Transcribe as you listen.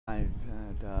I've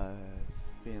had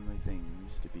family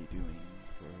things to be doing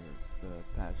for the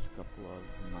past couple of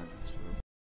months.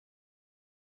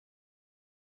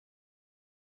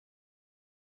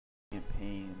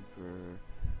 Campaign for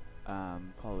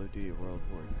Call of Duty World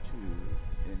War II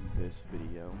in this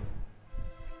video.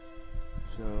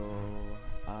 So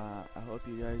I hope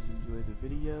you guys enjoy the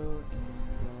video, and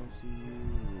I'll see you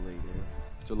later.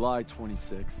 July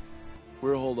 26th.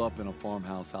 We're holed up in a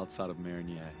farmhouse outside of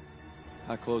Marigny.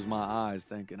 I close my eyes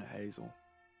thinking of Hazel,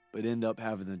 but end up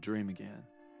having the dream again.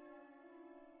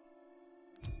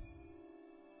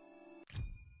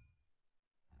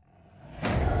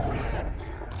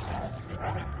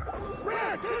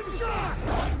 Red, take a shot!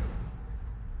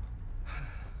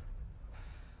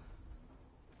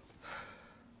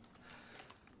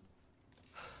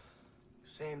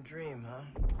 Same dream, huh?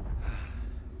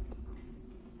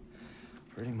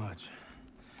 Pretty much.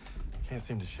 Can't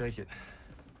seem to shake it.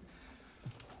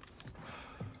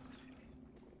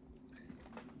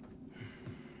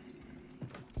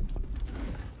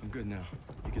 I'm good now.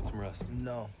 You get some rest.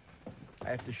 No. I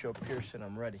have to show Pearson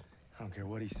I'm ready. I don't care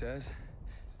what he says.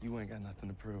 You ain't got nothing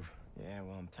to prove. Yeah,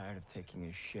 well, I'm tired of taking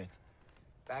his shit.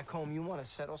 Back home, you want to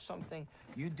settle something,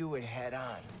 you do it head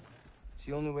on. It's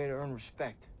the only way to earn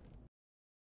respect.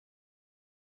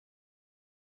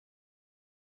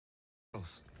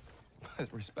 But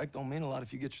respect don't mean a lot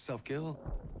if you get yourself killed.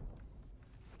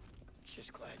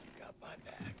 Just glad you got my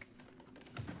back.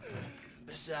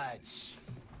 Besides,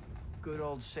 good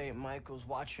old St. Michael's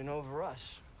watching over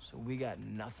us, so we got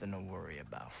nothing to worry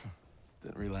about.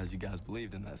 Didn't realize you guys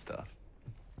believed in that stuff.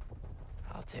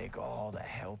 I'll take all the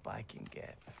help I can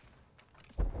get.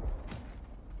 So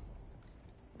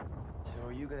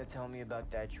are you gonna tell me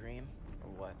about that dream, or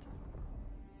what?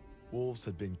 Wolves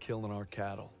had been killing our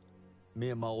cattle. Me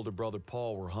and my older brother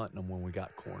Paul were hunting them when we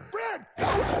got cornered. Red! Red,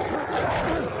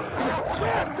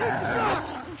 take the shot!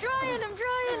 I'm trying!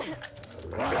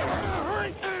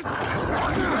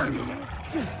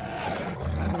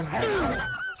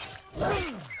 Hurry!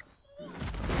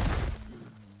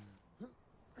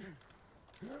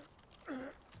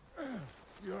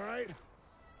 You all right?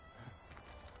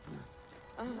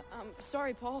 I'm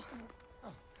sorry, Paul.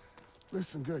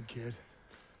 Listen good, kid.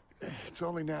 It's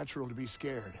only natural to be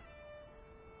scared.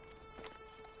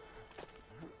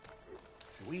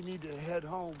 We need to head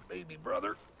home, baby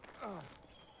brother. From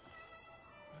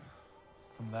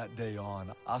that day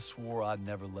on, I swore I'd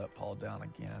never let Paul down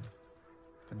again.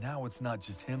 But now it's not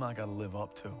just him I gotta live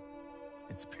up to.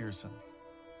 It's Pearson.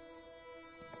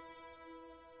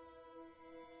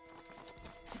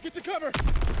 Get to cover!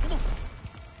 Come on!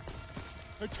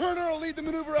 Now, Turner will lead the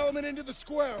maneuver element into the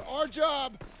square. Our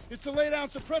job is to lay down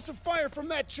suppressive fire from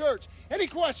that church. Any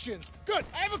questions? Good,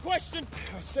 I have a question.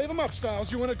 Save them up,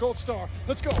 Styles. You win a gold star.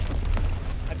 Let's go.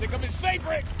 I think I'm his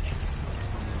favorite.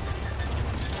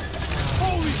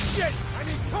 Holy shit! I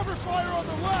need cover fire on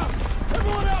the left.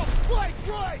 Everyone else, flank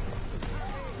right.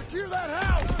 Secure that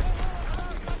house.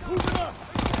 Move it up.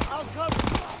 I'll cover.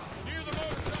 Near the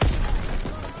motorcycle.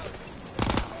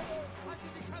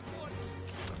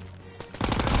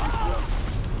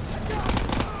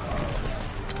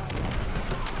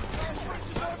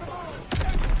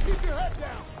 Keep your head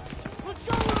down. Let's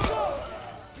show him the road.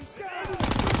 He's got it. Let's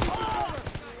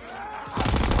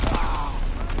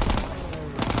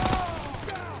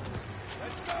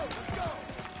go.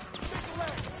 Take the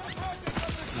leg.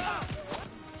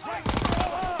 Right.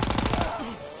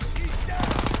 He's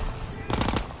down.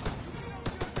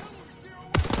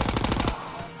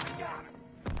 I got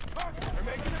him. They're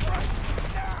making it right.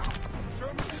 Now.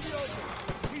 Sherman's in the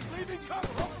open. He's leaving cover.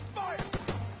 Open fire.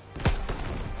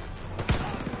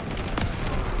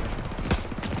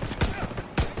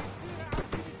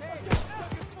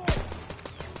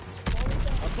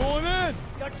 Going in!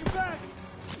 Got your back!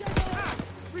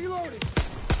 Reloading!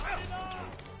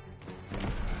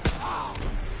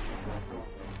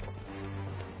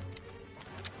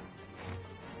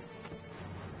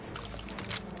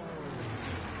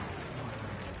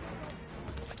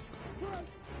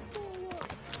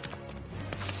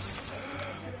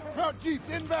 Crowd jeeps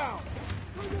inbound!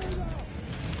 Moving in!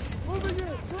 Moving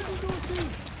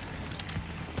northeast!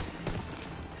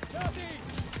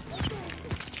 Southeast! Let's go!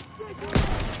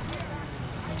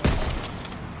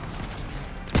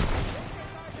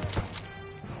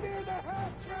 Near the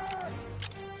half track!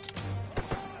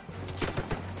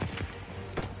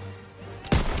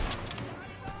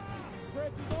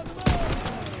 Francis on the move!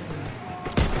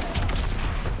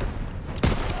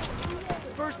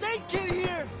 First aid kit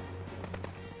here!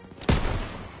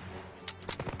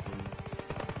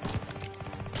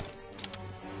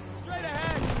 Straight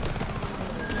ahead!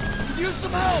 Could use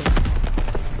some help!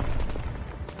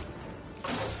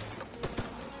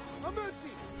 I'm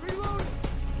empty. Reloading.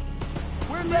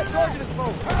 Where's that target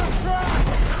explode?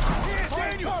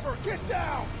 Daniel, cover! Get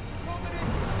down!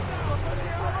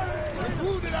 He's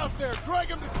wounded out there. Drag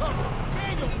him to cover.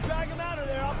 Daniel, drag him out of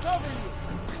there. I'll cover you.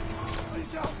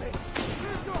 Please help me.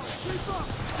 Keep up.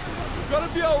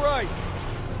 Gonna be all right.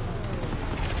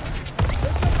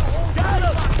 Got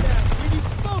him! We need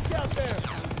smoke out there.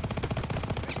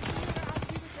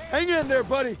 Hang in there,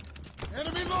 buddy.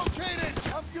 Enemy located.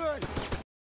 I'm good.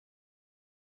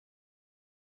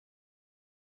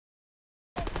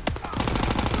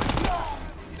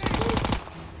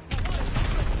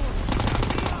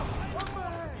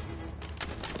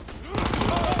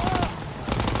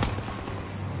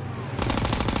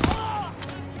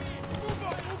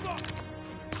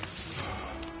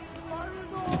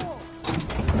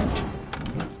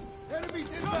 Enemies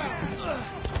inbound.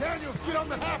 Daniels, get on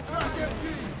the half-track MG.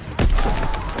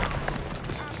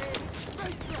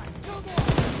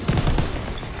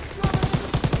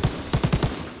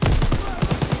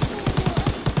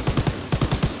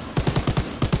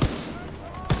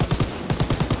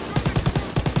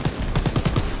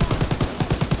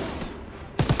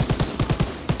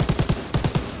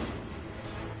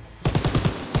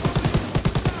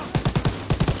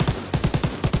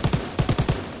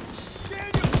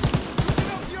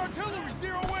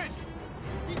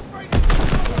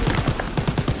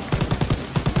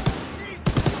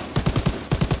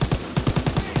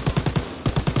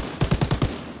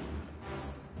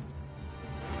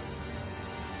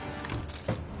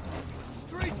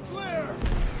 Street's clear.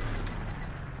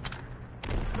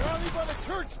 Rally by the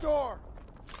church door.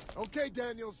 Okay,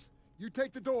 Daniels, you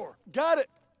take the door. Got it.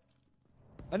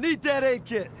 I need that aid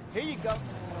kit. Here you go.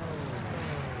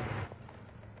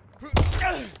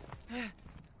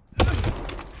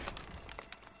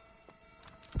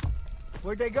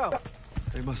 Where'd they go?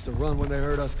 They must have run when they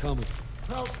heard us coming.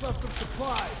 Krauts left some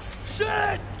supplies.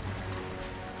 Shit!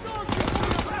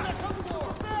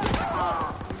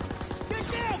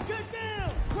 Get down! Get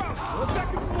down! Krauts, the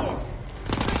second floor.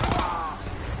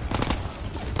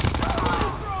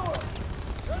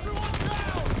 Everyone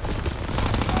down!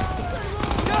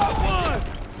 Got one!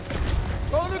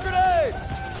 Throw the grenade!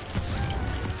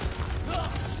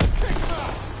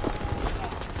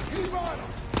 Keep on him.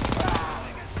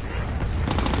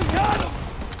 Got him!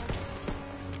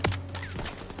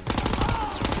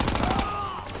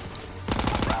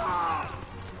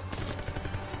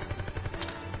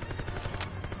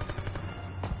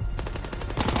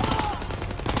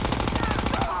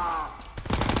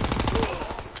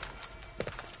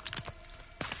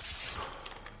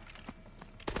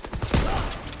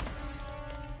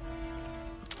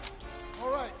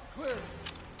 All right, clear.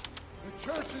 The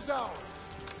church is ours.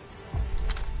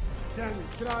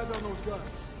 Daniels, get eyes on those guns.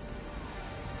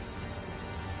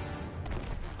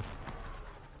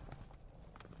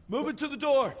 Moving to the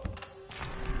door.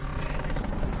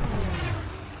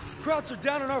 Krauts are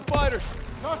down on our fighters.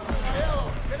 Tussman,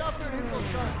 Aiello, get up there and hit those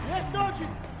guns. Yes, Sergeant!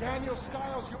 Daniel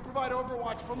Stiles, you'll provide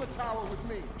overwatch from the tower with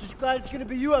me. Just glad it's gonna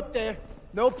be you up there.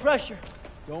 No pressure.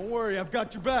 Don't worry, I've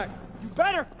got your back. You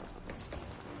better!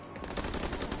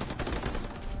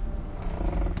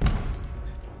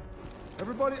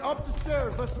 Everybody up the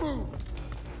stairs, let's move.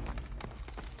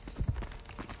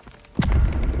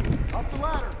 Up the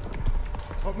ladder.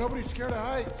 Hope nobody's scared of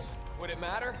heights. Would it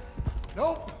matter?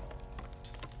 Nope.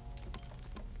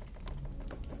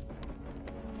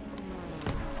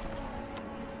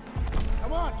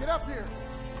 Come on, get up here.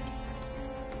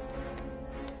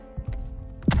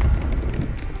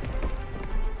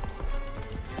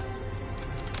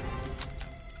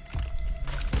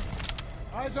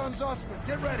 Eyes on Zussman,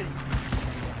 get ready.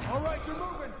 All right, they're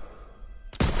moving.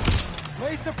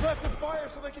 Lay suppressive fire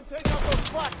so they can take out those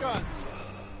flak guns.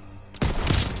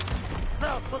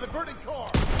 Crowd for the burning car.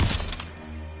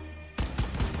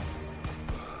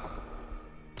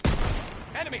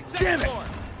 Enemy, second floor.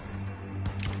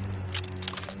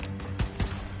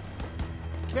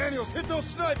 Daniels, hit those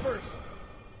snipers.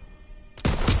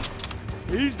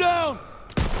 He's down.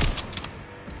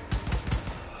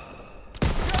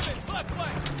 Germans, left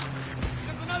flank.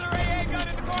 There's another AA gun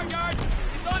in the courtyard.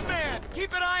 It's unmanned.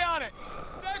 Keep an eye on it.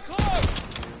 They're close.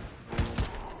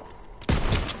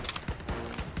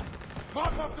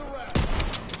 Mop up the rest.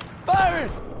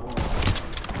 Firing.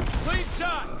 Clean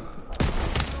shot.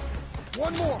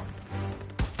 One more.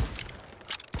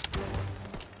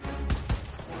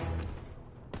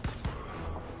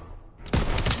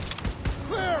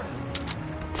 Clear.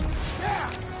 Yeah,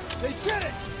 they did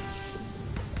it.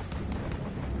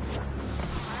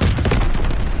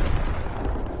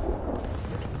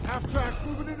 Half-tracks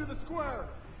moving into the square.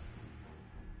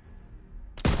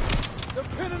 They're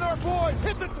pinning our boys!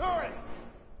 Hit the turrets!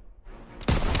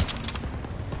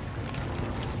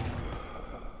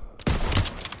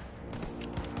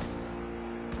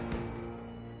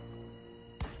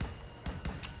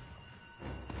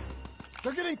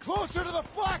 They're getting closer to the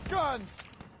flak guns!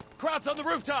 Crowd's on the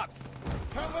rooftops!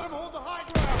 Can't let them hold the high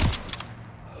ground!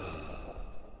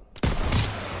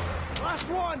 Last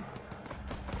one!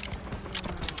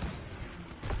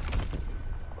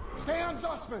 Stay on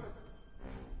Zussman!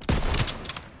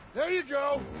 There you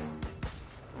go!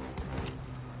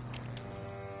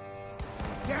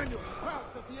 Daniels,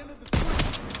 Krauts at the end of the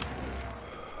street!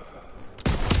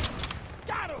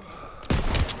 Got him!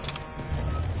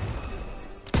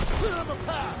 Clear them a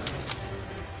path!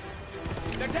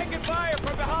 They're taking fire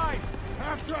from behind!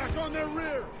 Half-track on their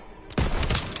rear!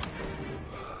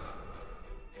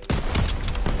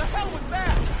 The hell was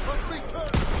that? Must be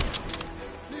turret!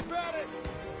 Keep at it!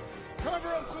 Cover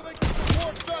them so they can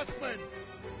support Zussman!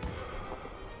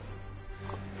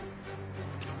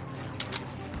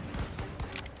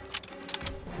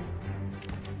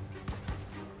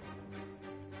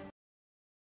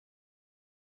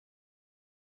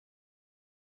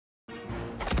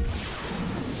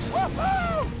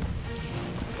 Woohoo!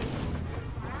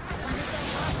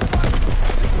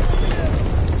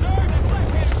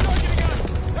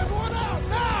 Everyone out,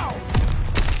 now!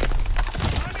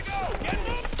 Time to go! Get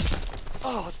him!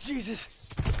 Oh, Jesus.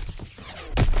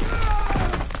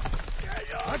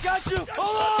 I got you!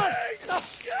 Hold on!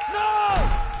 No!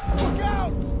 Look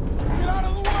out! Get out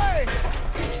of the way!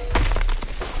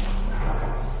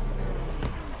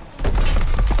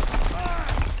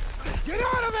 Get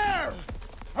out of there!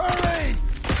 Hurry!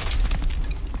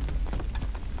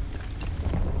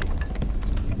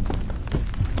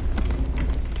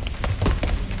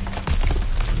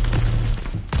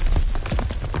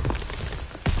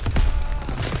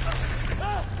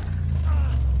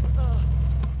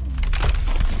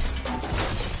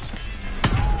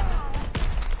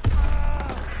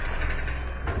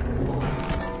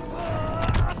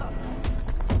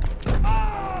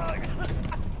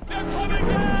 They're coming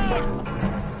down!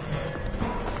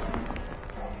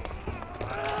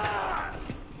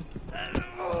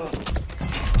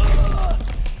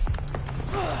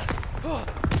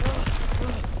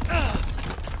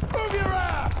 Move your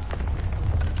ass!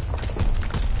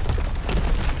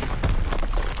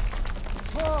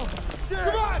 Oh, shit!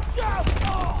 Come on,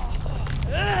 go!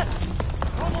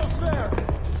 Almost there!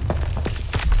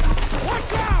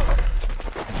 Watch out!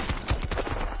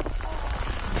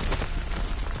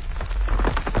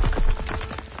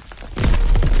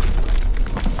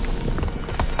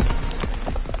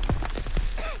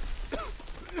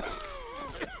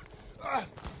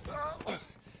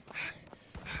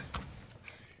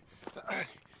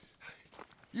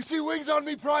 You see wings on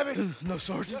me, Private? No,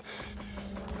 Sergeant.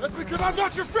 That's because I'm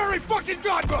not your fairy fucking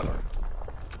godmother!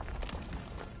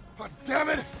 God damn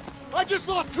it! I just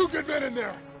lost 2 good men in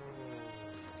there!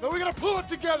 Now we gotta pull it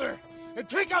together and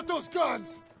take out those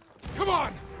guns! Come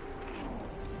on!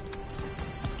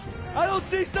 I don't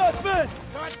see Zussman!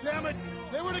 God damn it!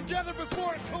 They were together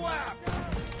before it collapsed!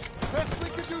 Best we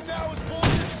can do now is hold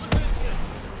this position!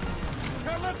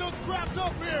 Can't let those crabs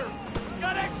up here!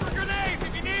 Got extra grenades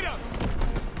if you need them!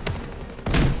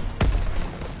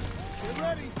 Get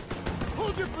ready!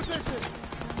 Hold your position!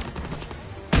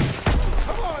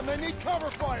 Come on, they need cover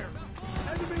fire!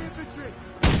 Enemy infantry!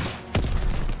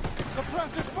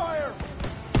 Suppressive fire!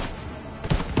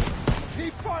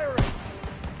 Keep firing!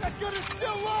 That gun is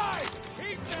still live!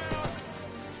 He's down!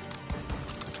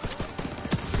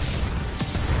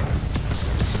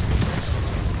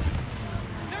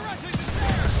 They're rushing the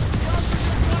stairs!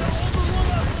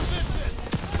 Overrule our position!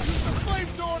 Use the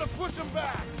flamethrower to push them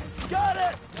back! Got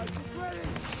it! Ready!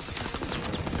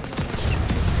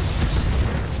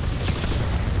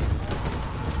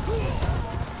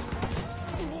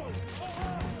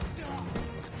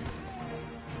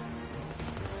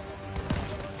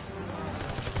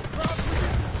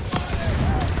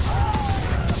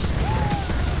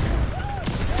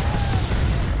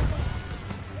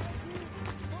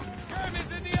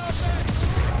 Germans in the open!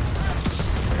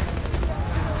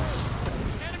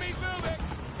 Enemies moving!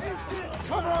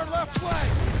 Cover our left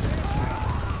flank!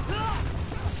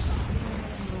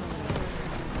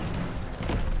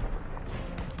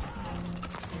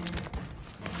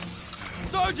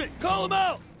 Sergeant, call him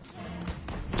out!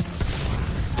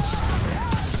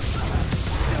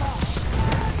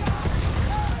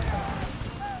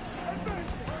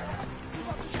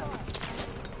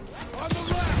 On the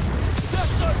left! Yes,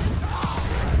 sir!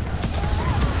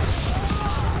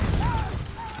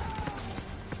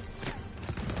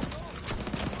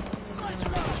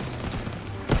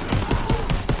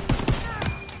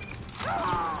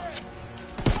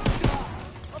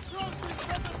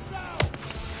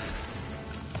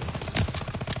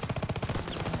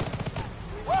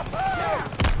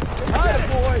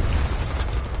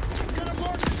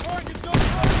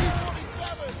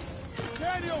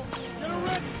 Daniels, get a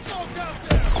red smoke out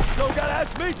there! Don't gotta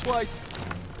ask me twice.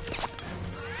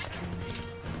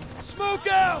 Smoke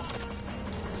out!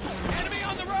 Enemy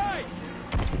on the right!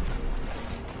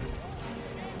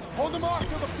 Hold the mark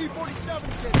till the P-47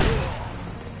 gets here.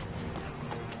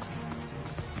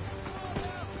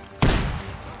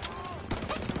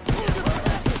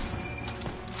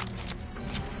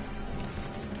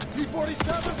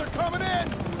 P-47s are coming in!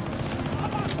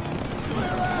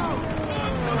 Clear out!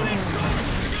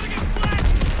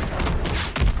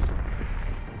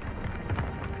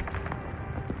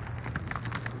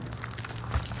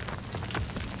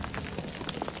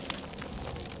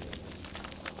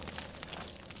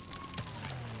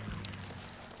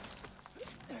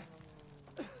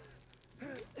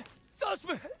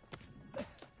 Suspect!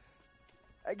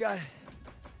 I got it.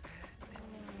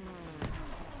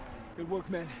 Good work,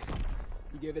 men.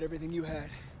 You gave it everything you had.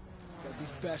 Got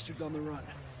these bastards on the run.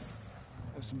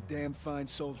 That was some damn fine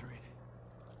soldiering.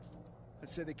 I'd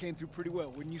say they came through pretty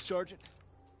well, wouldn't you, Sergeant?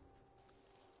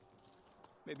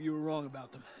 Maybe you were wrong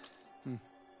about them.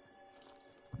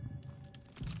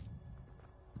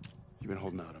 You've been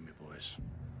holding out on me, boys.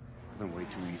 I've been way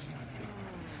too easy on you.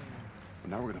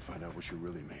 But now we're gonna find out what you're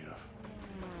really made of.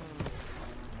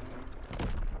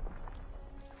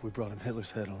 If we brought him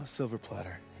Hitler's head on a silver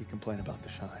platter, he'd complain about the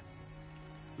shine.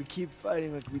 We keep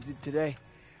fighting like we did today,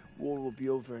 war will be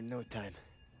over in no time.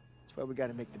 That's why we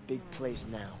gotta make the big plays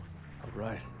now. All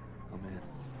right, I'm in.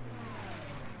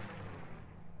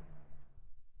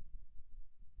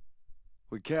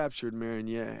 We captured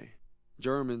Marigny.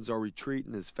 Germans are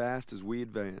retreating as fast as we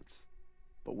advance.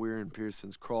 But we're in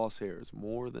Pearson's crosshairs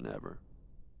more than ever.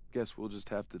 Guess we'll just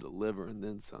have to deliver and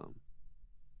then some.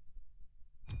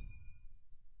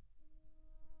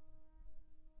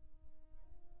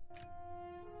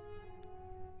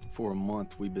 For a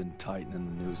month, we've been tightening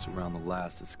the noose around the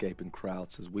last escaping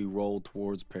Krauts as we roll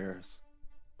towards Paris.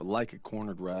 But like a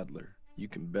cornered rattler, you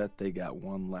can bet they got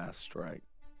one last strike.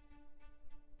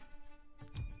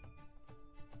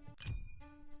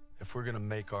 If we're gonna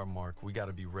make our mark, we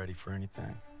gotta be ready for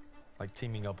anything. Like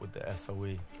teaming up with the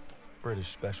SOE,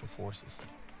 British Special Forces.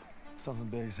 Something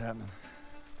big's happening.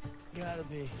 Gotta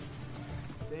be.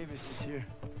 Davis is here.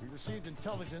 We received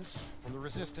intelligence from the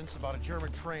Resistance about a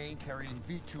German train carrying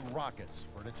V2 rockets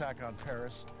for an attack on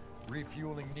Paris,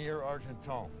 refueling near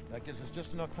Argenton. That gives us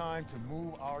just enough time to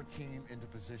move our team into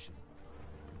position.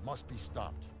 It must be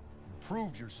stopped. You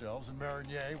proved yourselves in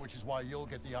Marigny, which is why you'll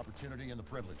get the opportunity and the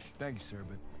privilege. Thank you, sir,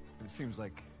 but it seems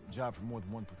like a job for more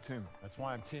than one platoon. That's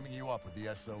why I'm teaming you up with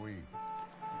the SOE.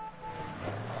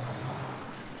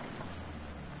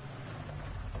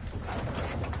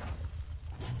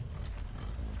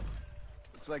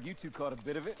 Looks like you two caught a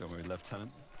bit of it. Don't worry,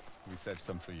 Lieutenant. We saved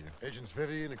some for you. Agents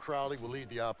Vivian and Crowley will lead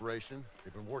the operation.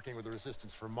 They've been working with the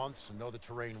Resistance for months and know the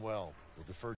terrain well. We'll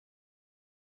defer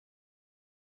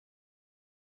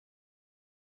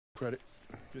Credit.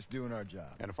 Just doing our job.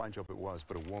 And a fine job it was,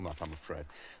 but a warm-up, I'm afraid.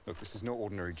 Look, this is no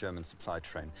ordinary German supply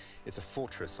train. It's a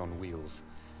fortress on wheels.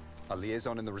 Our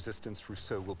liaison in the Resistance,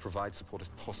 Rousseau, will provide support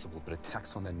if possible, but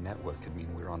attacks on their network could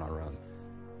mean we're on our own.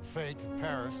 The fate of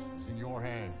Paris is in your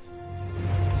hands.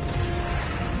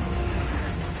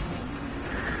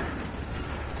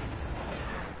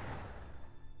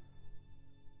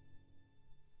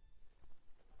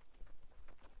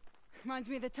 Reminds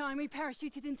me of the time we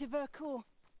parachuted into Vercors.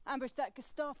 Ambushed that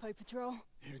Gestapo patrol.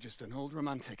 You're just an old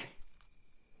romantic.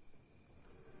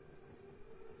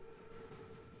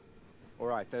 All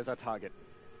right, there's our target.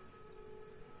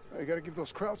 You gotta give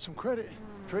those Krauts some credit.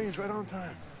 Train's right on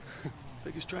time.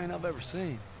 Biggest train I've ever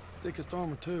seen. Thickest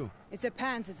armor, too. It's a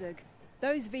Panzerzug.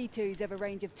 Those V2s have a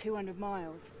range of 200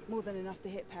 miles. More than enough to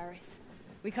hit Paris.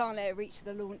 We can't let it reach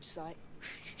the launch site.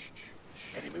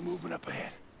 Enemy movement up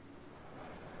ahead.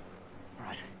 All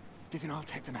right, Vivian, I'll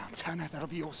take them out. Turner, that'll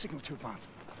be your signal to advance.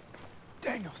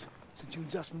 Daniels, since you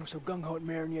and Zussman were so gung-ho at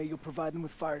Marigny, you'll provide them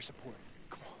with fire support.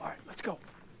 Come on, all right, let's go.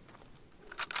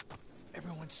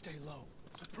 Everyone stay low.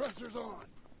 Suppressor's on.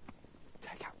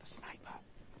 Take out the sniper.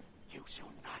 Use your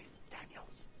knife,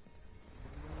 Daniels.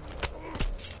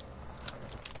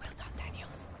 Well done,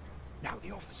 Daniels. Now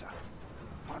the officer.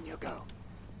 On you go.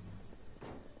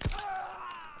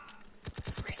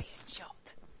 Brilliant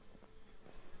shot.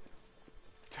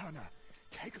 Turner,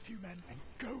 take a few men and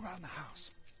go around the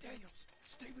house. Daniels,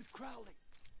 stay with Crowley.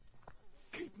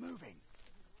 Keep moving.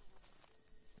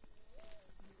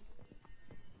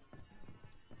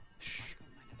 Shh.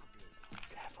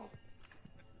 Careful.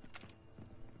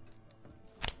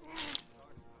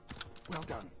 Well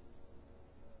done.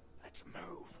 Let's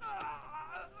move.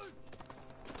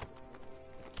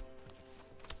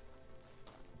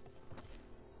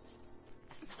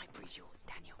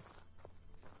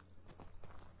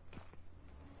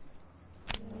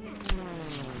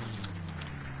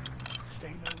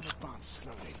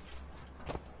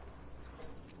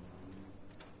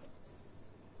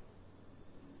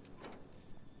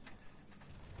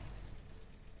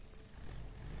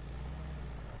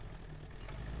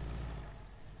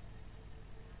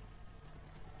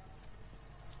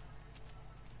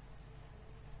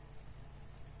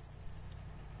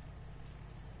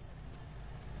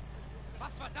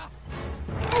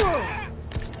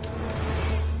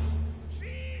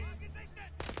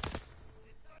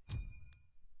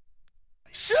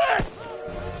 Shit!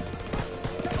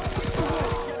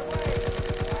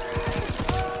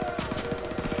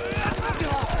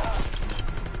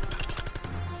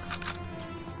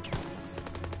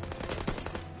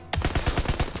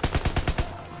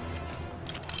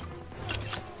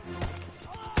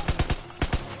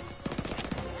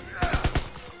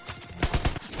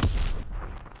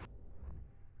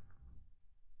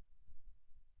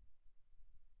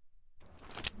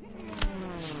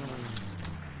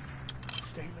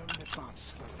 Stay low and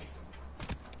advance slowly.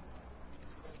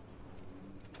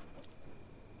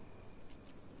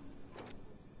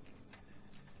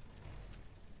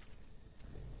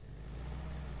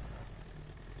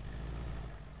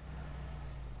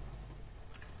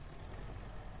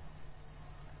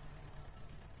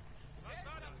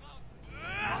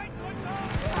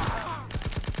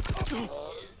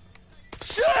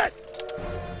 Shit!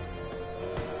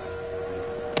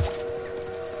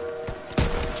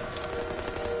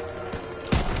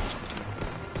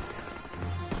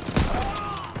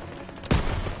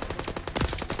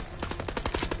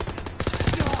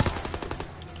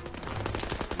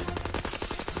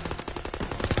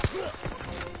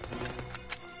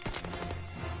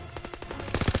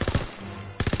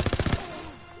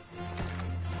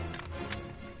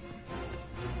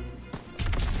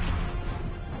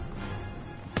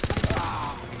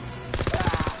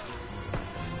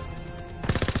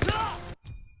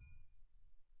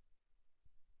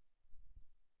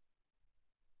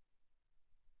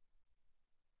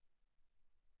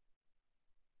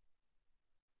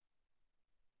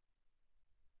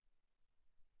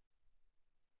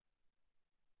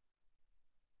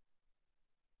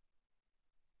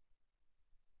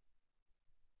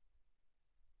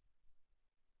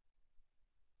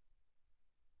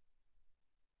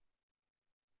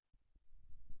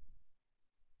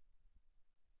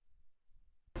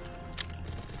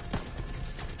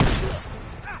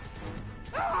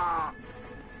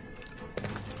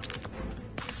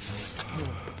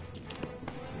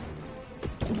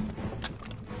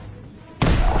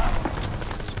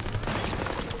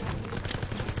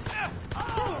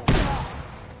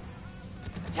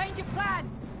 Change of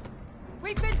plans!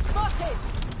 We've been spotted!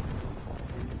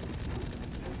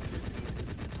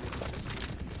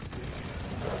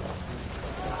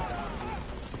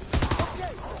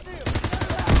 Okay, I see him!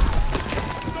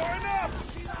 Storing up!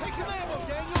 Take some ammo,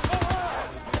 Daniel!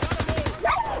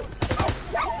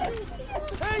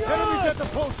 Hang on! Enemies at the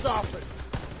post office!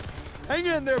 Hang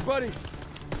in there, buddy!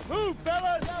 Move,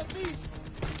 fellas! Southeast!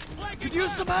 Could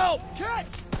use some help! Catch!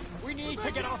 We need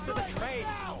to get off to the train.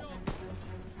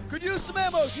 Could use some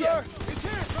ammo, sir! It's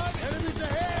here, son! Enemies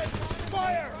ahead!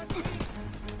 Fire!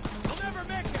 We'll never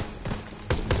make it.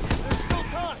 There's still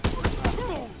time!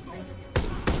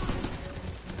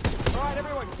 All right,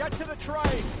 everyone, get to the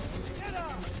train.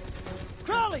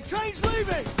 Crowley, train's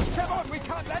leaving! Come on, we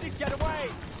can't let it get away.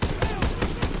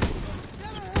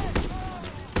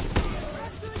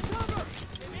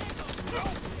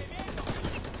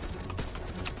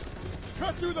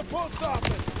 Cut through the post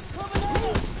office! Coming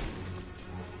out!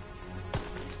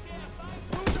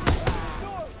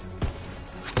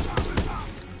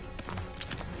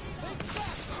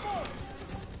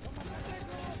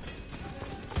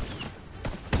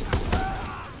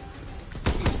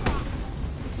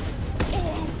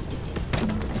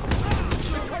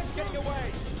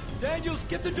 Daniels,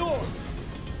 get the door!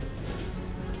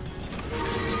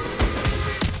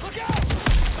 Look out!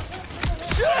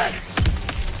 Shit!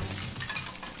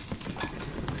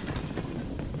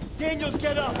 Daniels,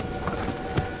 get up!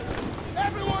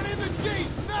 Everyone in the Jeep,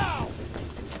 now!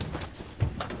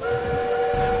 We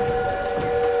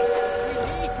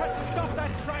need to stop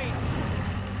that train.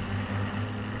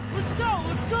 Let's go!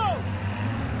 Let's go!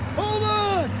 Hold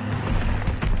on!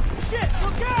 Shit!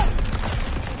 Look out!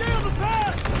 Stay on the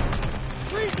path!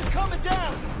 Trees are coming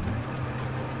down!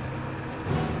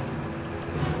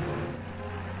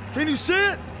 Can you see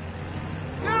it?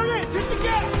 There it is! Hit the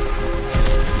gas!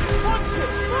 Punch it!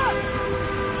 Run!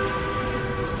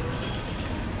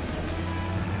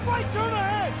 Right turn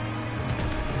ahead!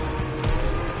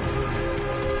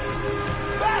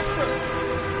 Faster!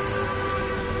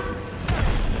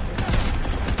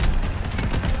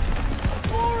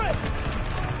 For it!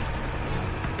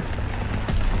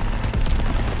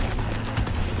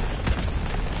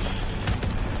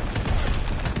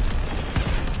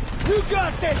 You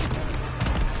got this!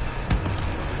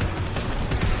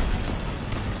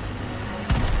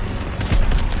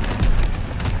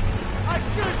 I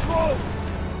should have drove!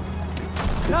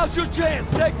 Now's your chance!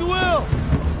 Take the wheel!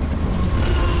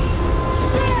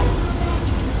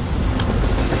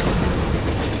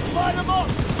 Line them up!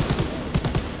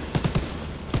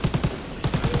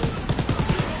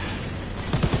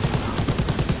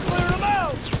 Clear them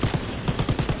out!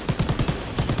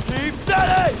 Keep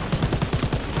steady!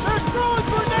 They're throwing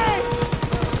grenades!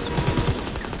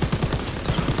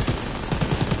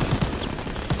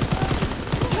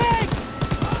 Hey!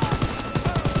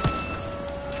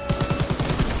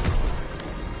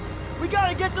 We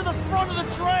gotta get to the front of the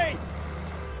train!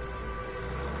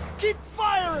 Keep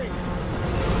firing!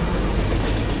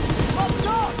 Up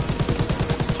top!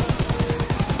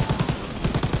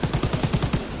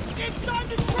 Inside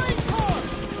the train car!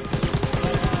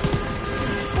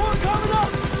 More coming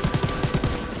up!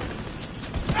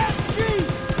 FG!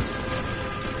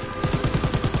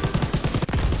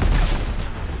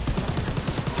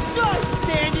 Nice,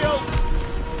 Daniel!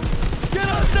 Get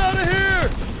us out of here!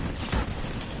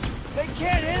 They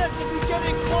can't hit us if we get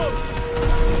in close!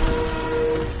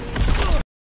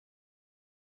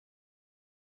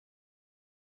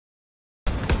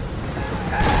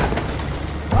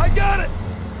 I got it!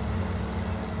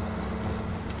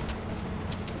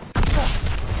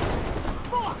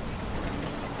 Fuck!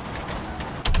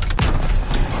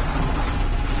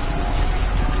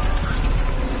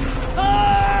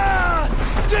 Ah!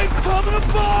 Thing's coming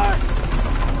apart!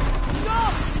 No!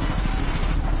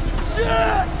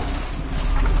 Shit!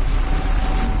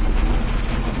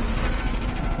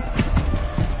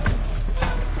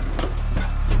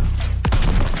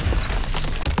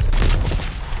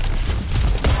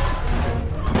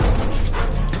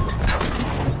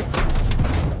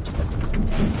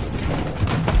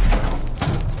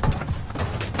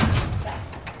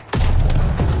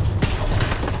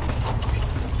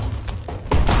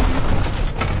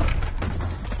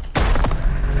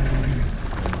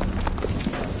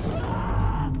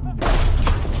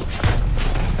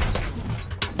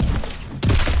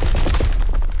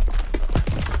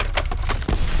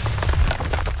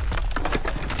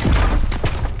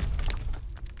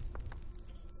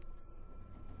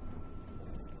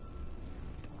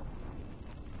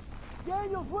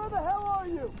 Daniels, where the hell are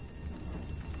you?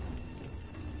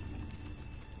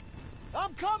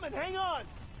 I'm coming, hang on!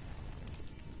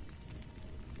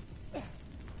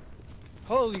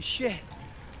 Holy shit.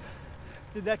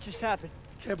 Did that just happen?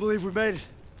 Can't believe we made it.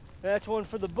 That's one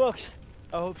for the books.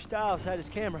 I hope Stiles had his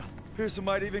camera. Pearson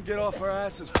might even get off our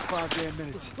asses for 5 damn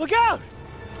minutes. Look out!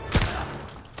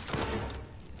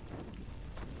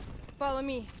 Follow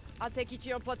me. I'll take you to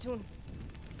your platoon.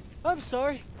 I'm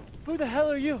sorry. Who the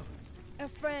hell are you? A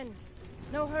friend.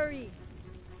 No hurry.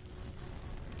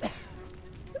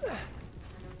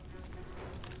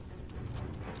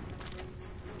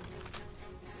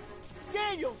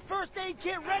 Daniel, first aid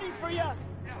kit ready for you!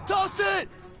 Toss it!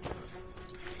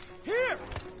 Here!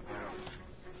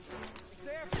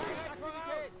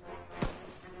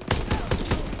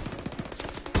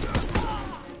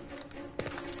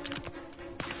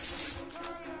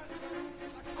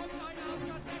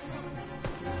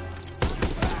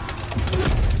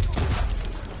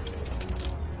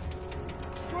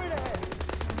 Straight ahead!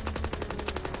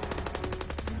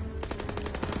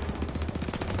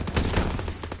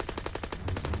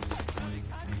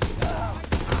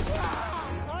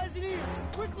 Eyes and ears!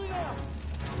 Quickly now!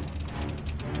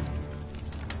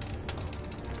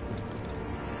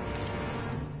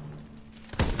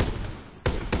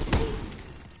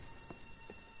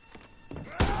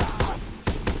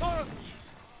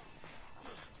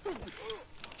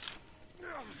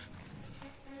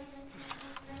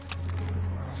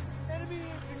 Enemy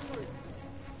infantry!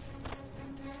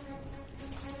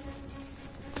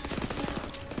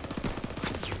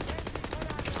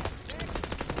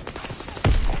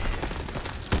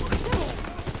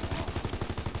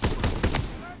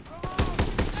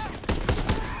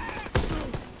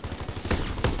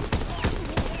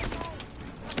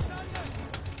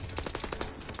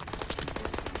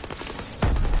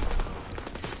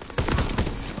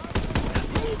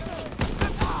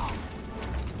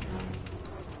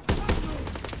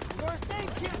 First aid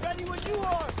kit ready when you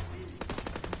are!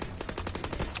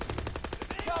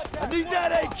 I need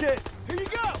that aid kit! Here you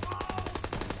go!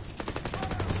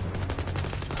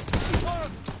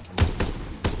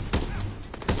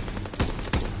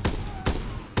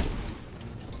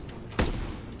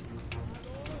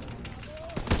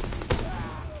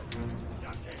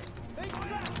 Think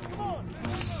fast, come on!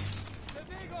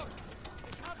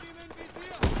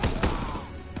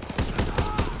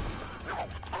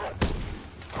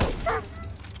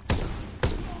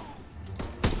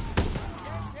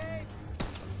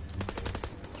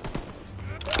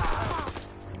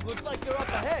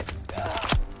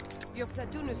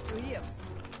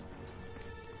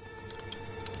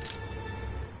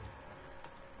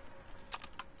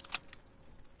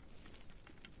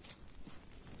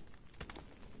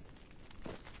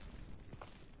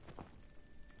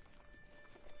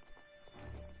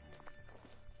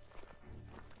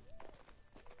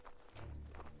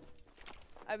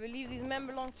 I believe these men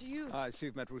belong to you. I see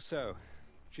you've met Rousseau.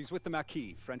 She's with the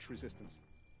Marquis, French resistance.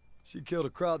 She killed a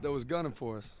crowd that was gunning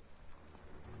for us.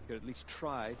 You could at least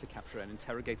try to capture and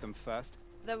interrogate them first.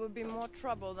 There would be more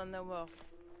trouble than they're worth.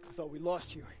 I thought we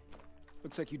lost you.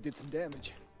 Looks like you did some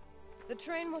damage. The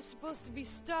train was supposed to be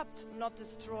stopped, not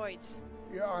destroyed.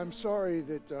 Yeah, I'm sorry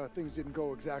that things didn't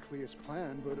go exactly as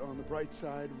planned, but on the bright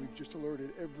side, we've just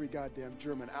alerted every goddamn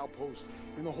German outpost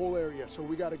in the whole area, so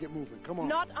we gotta get moving. Come on.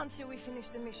 Not until we finish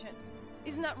the mission.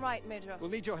 Isn't that right, Major? We'll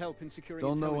need your help in securing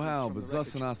Don't know intelligence how, from but the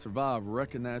Zuss and wreckage. I survived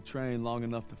wrecking that train long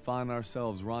enough to find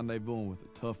ourselves rendezvousing with a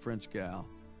tough French gal.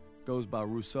 Goes by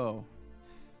Rousseau.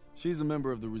 She's a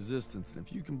member of the Resistance, and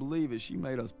if you can believe it, she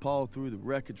made us paw through the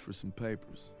wreckage for some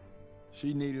papers.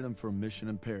 She needed them for a mission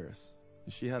in Paris,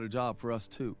 and she had a job for us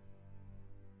too.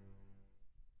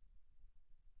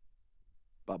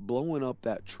 By blowing up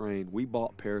that train, we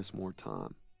bought Paris more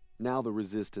time. Now the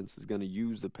Resistance is going to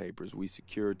use the papers we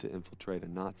secured to infiltrate a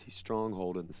Nazi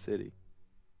stronghold in the city.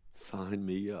 Sign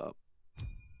me up.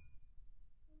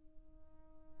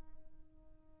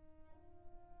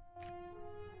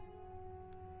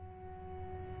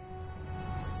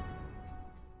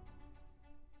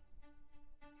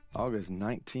 August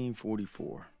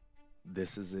 1944.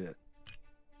 This is it.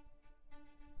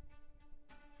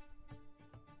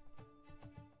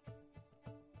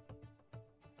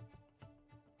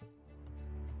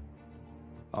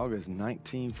 August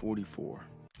 1944.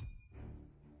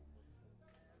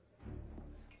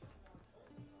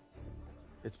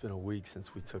 It's been a week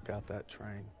since we took out that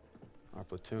train. Our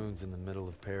platoon's in the middle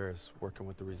of Paris, working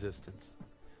with the Resistance.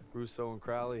 Rousseau and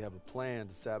Crowley have a plan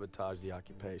to sabotage the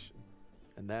occupation,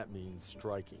 and that means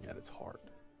striking at its heart.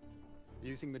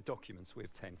 Using the documents we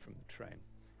obtained from the train,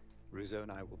 Rousseau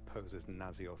and I will pose as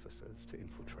Nazi officers to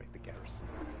infiltrate the garrison.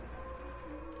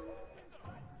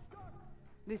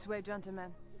 This way,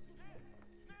 gentlemen.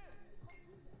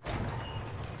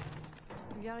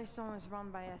 The garrison is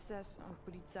run by SS and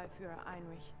Polizeiführer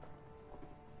Heinrich.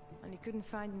 And he couldn't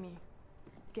find me.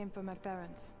 Came for my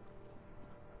parents.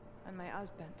 And my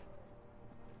husband.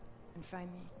 And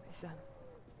finally, my son.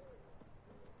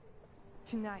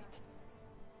 Tonight,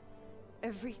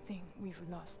 everything we've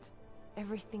lost,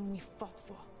 everything we fought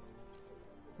for,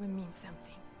 will mean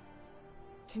something.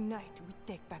 Tonight, we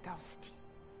take back our city.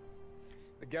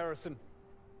 The garrison.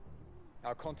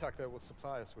 Our contact there will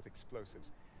supply us with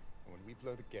explosives. And when we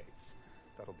blow the gates,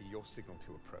 that'll be your signal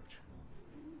to approach.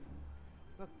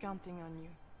 We're counting on you.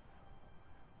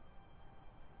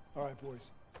 All right, boys.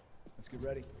 Let's get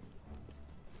ready.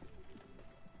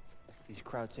 These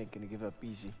crowds ain't gonna give up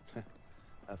easy.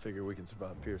 I figure we can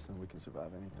survive Pearson, we can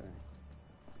survive anything.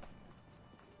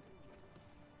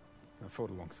 I fought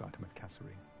alongside him at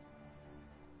Kasserine.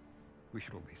 We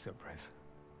should all be so brave.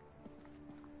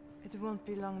 It won't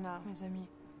be long now, mes amis.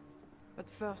 But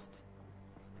first,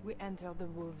 we enter the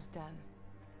Wolves' Den.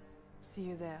 See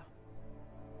you there.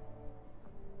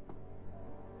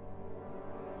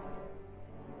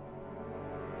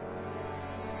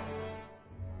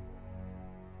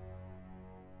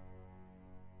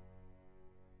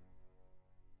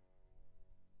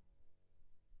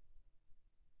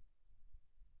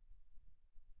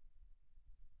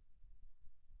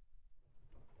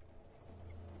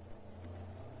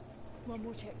 One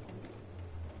more checkpoint.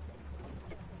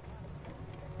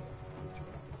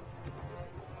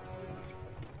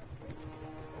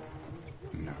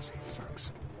 Nazi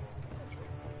thugs.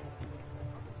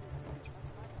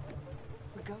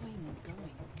 We're going.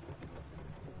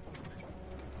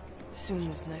 Soon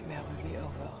this nightmare will be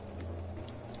over.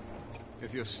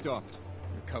 If you're stopped,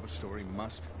 the cover story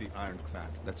must be ironclad.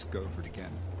 Let's go over it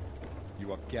again.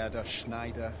 You are Gerda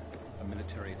Schneider, a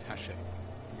military attaché.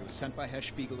 You were sent by Herr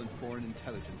Spiegel and Foreign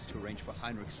Intelligence to arrange for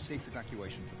Heinrich's safe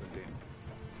evacuation to Berlin.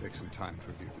 Take some time to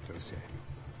review the dossier.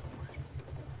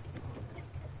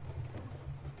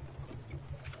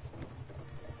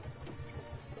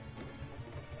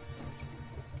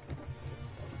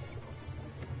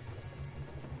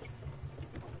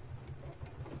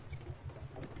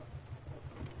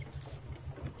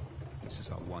 This is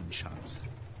our one chance.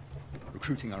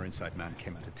 Recruiting our inside man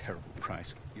came at a terrible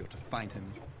price. You're to find him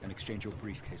and exchange your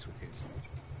briefcase with his.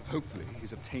 Hopefully,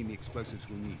 he's obtained the explosives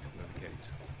we'll need to blow the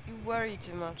gates. You worry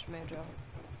too much, Major.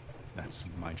 That's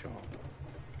my job.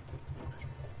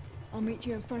 I'll meet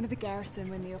you in front of the garrison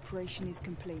when the operation is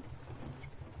complete.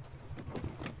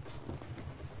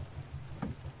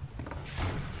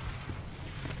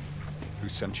 Who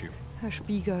sent you? Herr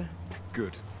Spiegel.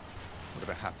 Good.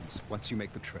 Whatever happens, once you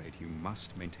make the trade, you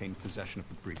must maintain possession of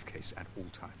the briefcase at all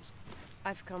times.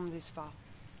 I've come this far.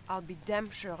 I'll be damn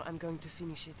sure I'm going to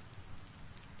finish it.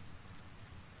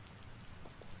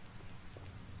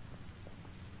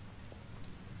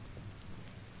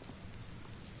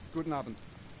 Guten Abend.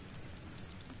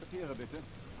 Papiere bitte.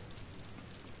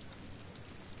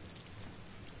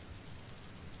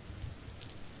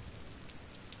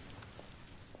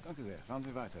 Danke sehr. Fahren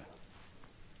Sie weiter.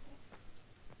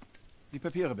 Die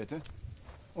Papiere bitte.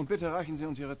 Und bitte reichen Sie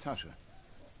uns Ihre Tasche.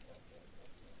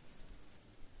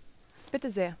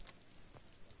 Bitte sehr.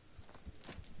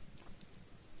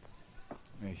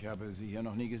 Ich habe Sie hier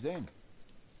noch nie gesehen.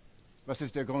 Was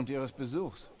ist der Grund Ihres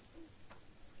Besuchs?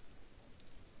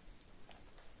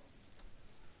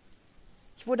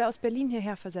 Ich wurde aus Berlin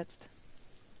hierher versetzt.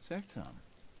 Seltsam.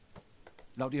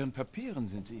 Laut Ihren Papieren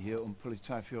sind Sie hier, um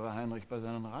Polizeiführer Heinrich bei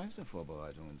seinen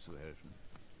Reisevorbereitungen zu helfen.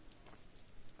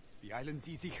 Beeilen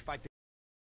Sie sich weiter.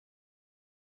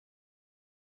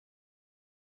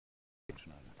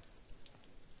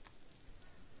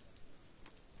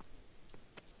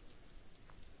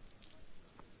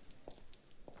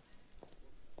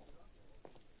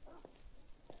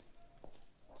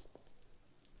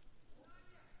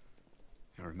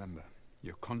 Now remember,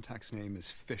 your contact's name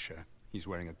is Fisher. He's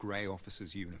wearing a grey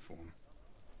officer's uniform.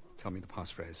 Tell me the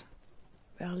passphrase.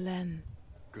 Berlin.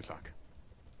 Good luck.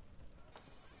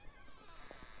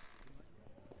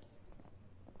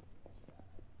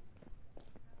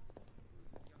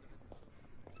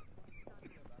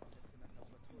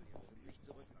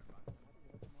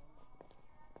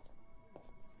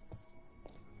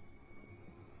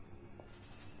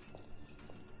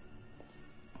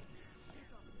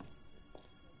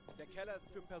 Der Keller ist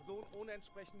für Personen ohne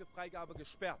entsprechende Freigabe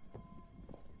gesperrt.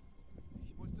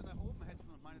 Ich musste nach oben hetzen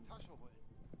und meine Tasche holen.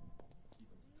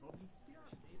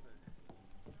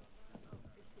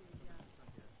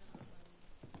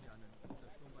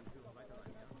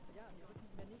 Ja, wir rücken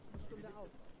in der nächsten Stunde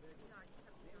aus.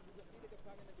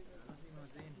 Lass mich mal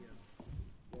sehen hier.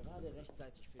 Gerade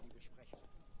rechtzeitig für die Besprechung.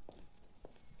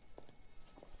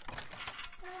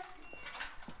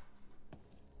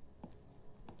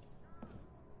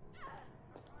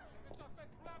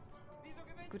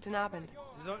 Guten Abend.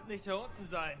 Sie sollten nicht hier unten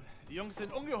sein. Die Jungs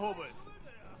sind ungehobelt.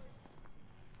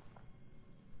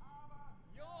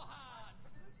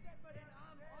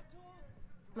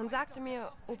 Man sagte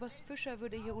mir, Oberst Fischer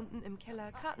würde hier unten im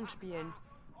Keller Karten spielen.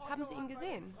 Haben Sie ihn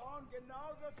gesehen?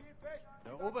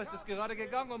 Der Oberst ist gerade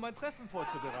gegangen, um ein Treffen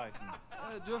vorzubereiten.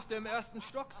 Er dürfte im 1.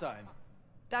 Stock sein.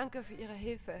 Danke für Ihre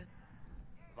Hilfe.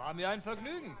 War mir ein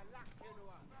Vergnügen.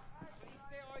 Ich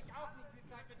sehe euch auch nicht viel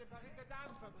Zeit mit den Pariser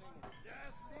Damen verbringen.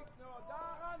 Das liegt nur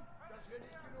daran, dass wir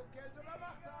nicht genug Geld oder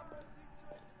Macht haben, um sie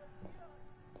zu interessieren.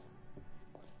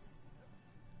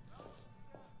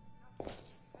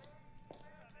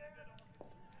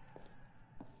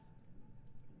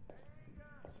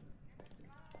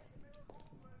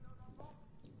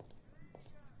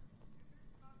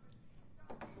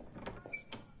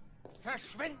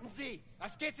 Verschwinden Sie!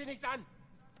 Das geht Sie nichts an!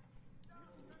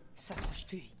 Ça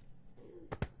suffit.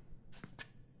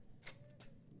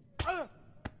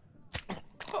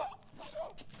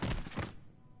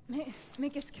 Mais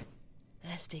qu'est-ce que...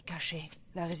 Restez cachés.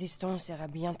 La résistance sera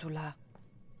bientôt là.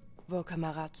 Vos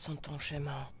camarades sont en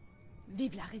chemin.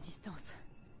 Vive la résistance.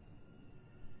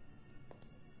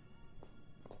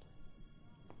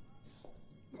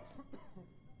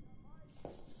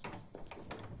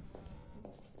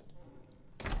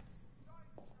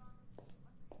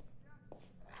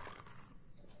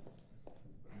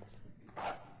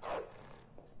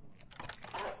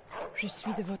 Je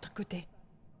suis de votre côté.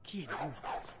 Qui êtes-vous?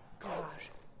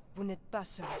 Courage. Vous n'êtes pas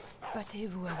seul.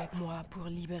 Battez-vous avec moi pour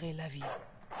libérer la ville.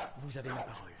 Vous avez ma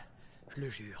parole. Je le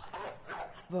jure.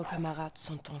 Vos camarades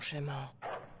sont en chemin.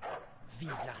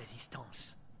 Vive la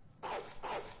résistance.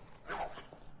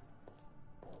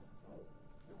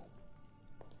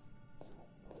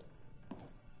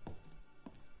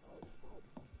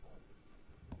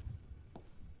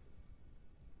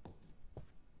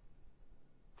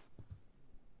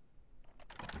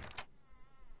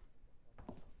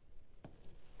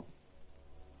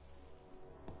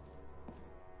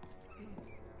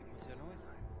 Muss ja neu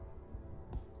sein.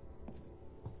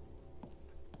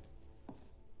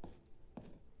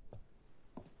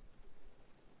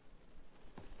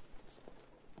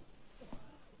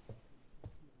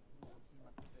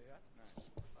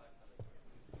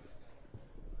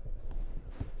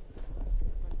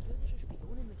 Französische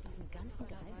Spione mit diesen ganzen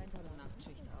Geheimnissen der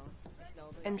Nachtschicht aus. Ich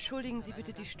glaube, Entschuldigen Sie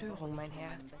bitte die Störung, mein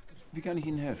Herr. Wie kann ich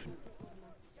Ihnen helfen?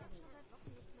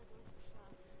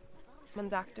 Man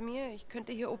sagte mir, ich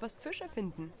könnte hier Oberst Fischer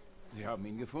finden. Sie haben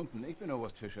ihn gefunden. Ich bin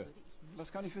Oberst Fischer.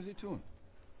 Was kann ich für Sie tun?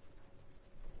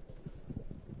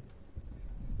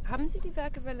 Haben Sie die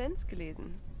Werke Valenz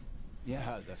gelesen?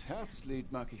 Ja, das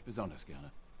Herbstlied mag ich besonders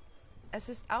gerne. Es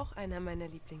ist auch einer meiner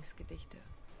Lieblingsgedichte.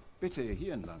 Bitte,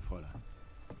 hier entlang, Fräulein.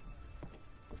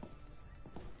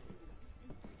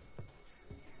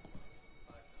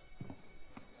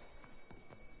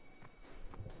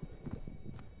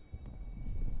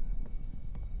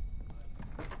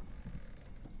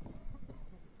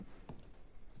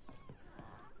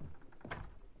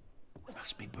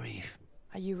 Must be brief.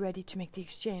 Are you ready to make the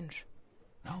exchange?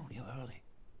 No, you're early.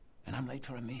 And I'm late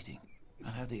for a meeting.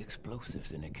 I'll have the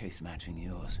explosives in a case matching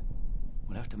yours.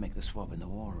 We'll have to make the swap in the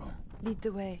war room. Lead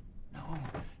the way. No,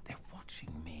 they're watching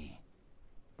me.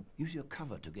 Use your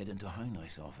cover to get into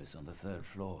Heinrich's office on the 3rd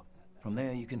floor. From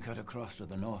there, you can cut across to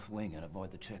the north wing and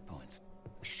avoid the checkpoints.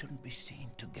 We shouldn't be seen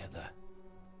together.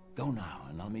 Go now,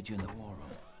 and I'll meet you in the war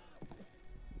room.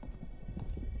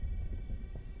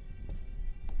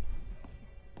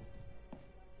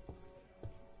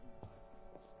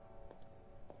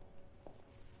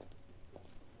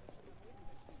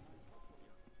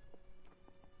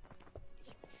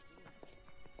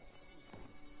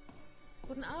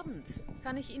 Guten Abend.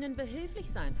 Kann ich Ihnen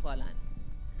behilflich sein, Fräulein?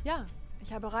 Ja,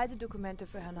 ich habe Reisedokumente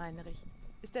für Herrn Heinrich.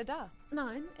 Ist er da?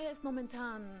 Nein, er ist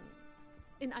momentan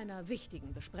in einer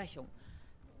wichtigen Besprechung.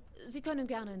 Sie können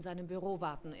gerne in seinem Büro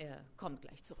warten, er kommt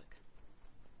gleich zurück.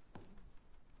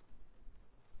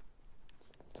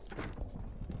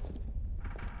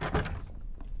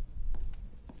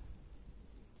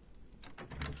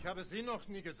 Ich habe Sie noch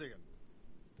nie gesehen.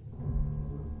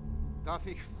 Darf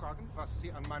ich fragen, was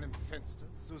Sie an meinem Fenster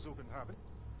zu suchen haben?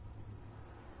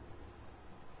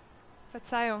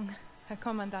 Verzeihung, Herr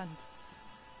Kommandant.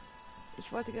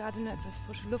 Ich wollte gerade nur etwas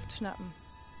frische Luft schnappen.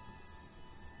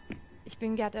 Ich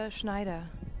bin Gerda Schneider.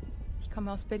 Ich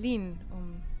komme aus Berlin,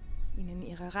 um Ihnen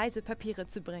Ihre Reisepapiere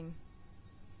zu bringen.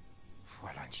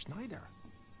 Fräulein Schneider?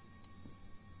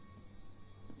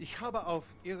 Ich habe auf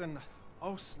Ihren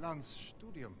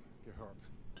Auslandsstudium gehört.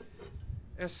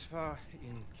 Es war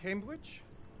in Cambridge,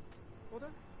 oder?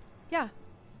 Ja,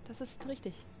 das ist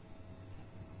richtig.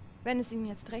 Wenn es Ihnen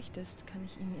jetzt recht ist, kann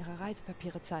ich Ihnen Ihre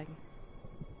Reisepapiere zeigen.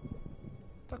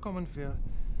 Da kommen wir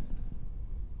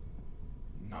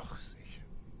noch sicher.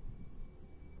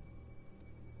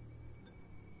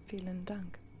 Vielen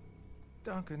Dank.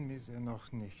 Danken mir sehr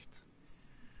noch nicht.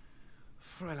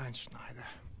 Fräulein Schneider.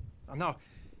 Now,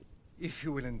 if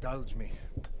you will indulge me,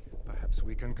 perhaps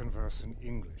we can converse in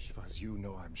English, for as you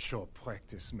know, I'm sure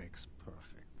practice makes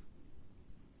perfect.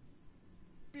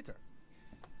 Bitte,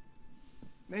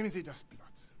 nehmen Sie das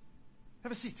Blatt.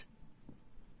 Have a seat.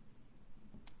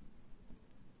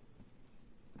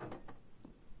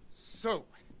 So,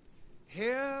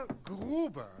 Herr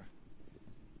Gruber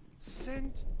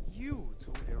sent you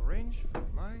to arrange for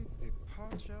my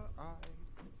departure. I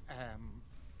am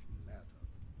flattered.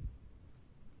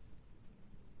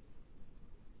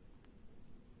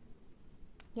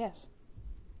 Yes.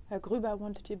 Herr Gruber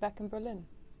wanted you back in Berlin.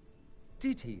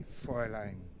 Did he,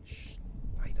 Fräulein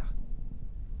Schneider?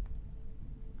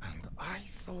 And I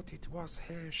thought it was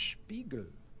Herr Spiegel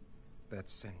that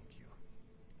sent you.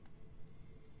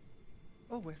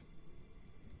 Oh well.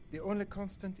 The only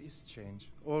constant is change.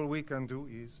 All we can do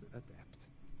is adapt.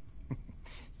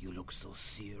 You look so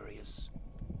serious.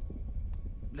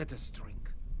 Let us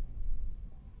drink.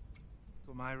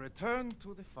 To my return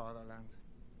to the fatherland.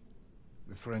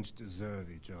 The French deserve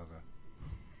each other.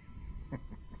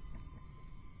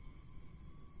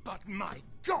 But my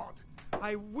God,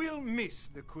 I will miss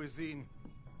the cuisine.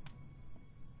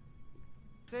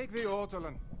 Take the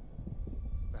ortolan.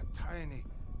 That tiny,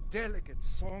 delicate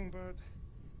songbird.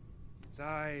 Its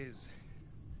eyes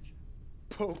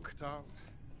poked out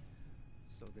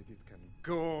so that it can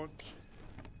gorge.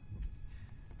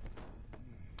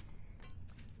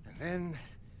 And then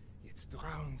it's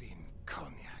drowned in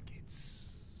cognac.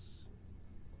 It's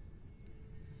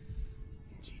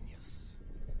ingenious.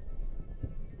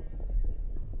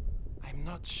 I'm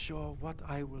not sure what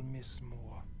I will miss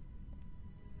more.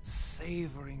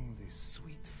 Savoring the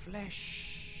sweet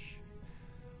flesh,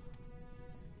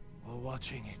 or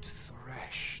watching it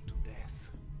thrash to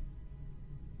death.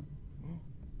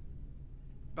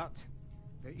 But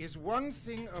there is one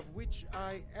thing of which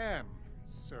I am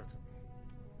certain.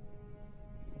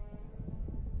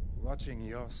 Watching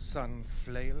your son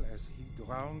flail as he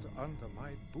drowned under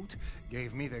my boot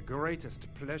gave me the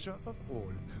greatest pleasure of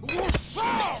all.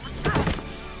 Rousseau!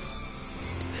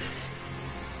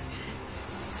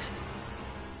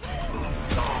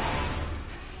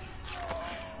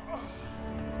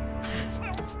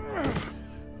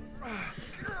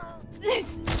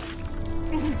 This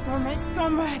is for my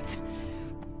comrades.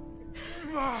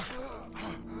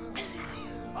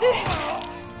 This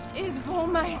is for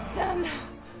my son.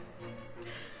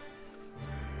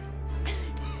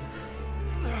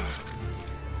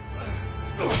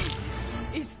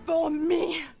 for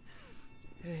me!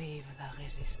 Vive la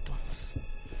résistance.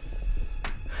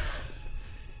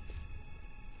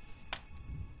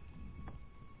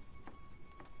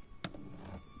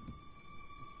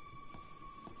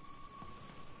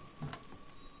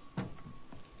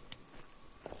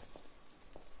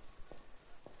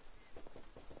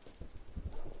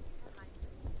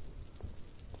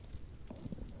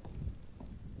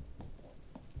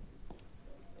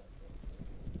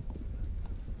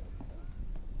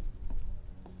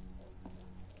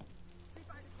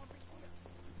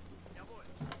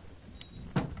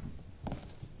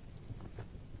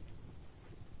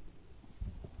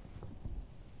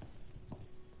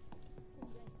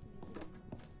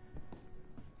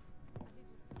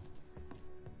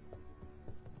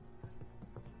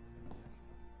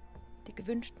 Die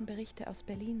gewünschten Berichte aus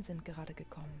Berlin sind gerade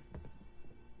gekommen.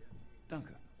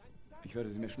 Danke. Ich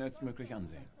werde sie mir schnellstmöglich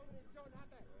ansehen.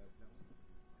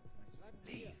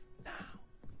 Leave now.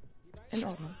 In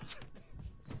Ordnung.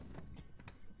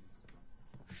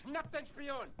 Schnapp den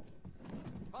Spion!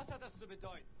 Was hat das zu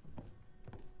bedeuten?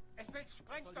 Es wird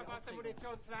Sprengstoff aus dem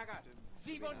Munitionslager.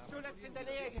 Sie wurden zuletzt in der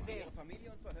Nähe gesehen. Ihre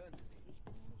Familie und verhören Sie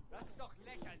sie. Das ist doch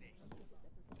lächerlich.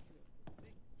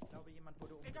 Ich glaube, jemand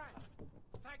wurde umgebracht. Egal.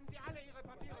 Zeigen Sie alle Ihre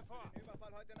Papiere vor.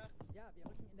 Überfall heute Nacht? Ja, wir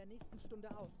rücken in der nächsten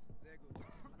Stunde aus. Sehr gut.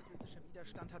 Französischer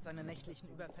Widerstand hat seine nächtlichen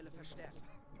Überfälle verstärkt.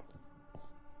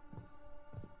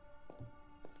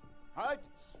 Halt!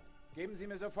 Geben Sie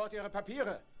mir sofort Ihre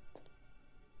Papiere!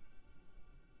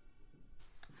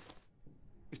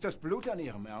 Ist das Blut an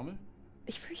Ihrem Ärmel?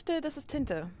 Ich fürchte, das ist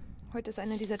Tinte. Heute ist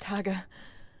einer dieser Tage.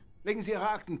 Legen Sie Ihre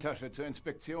Aktentasche zur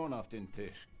Inspektion auf den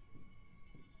Tisch.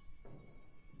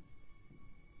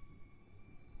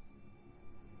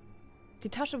 Die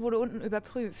Tasche wurde unten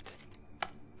überprüft.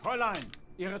 Fräulein,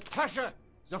 Ihre Tasche!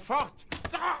 Sofort!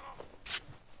 Ah!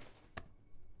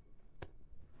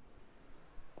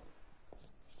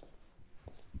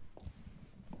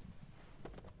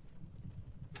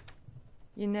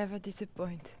 You never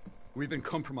disappoint. We've been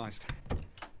compromised.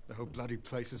 The whole bloody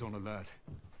place is on alert.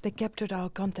 They captured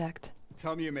our contact.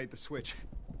 Tell me you made the switch.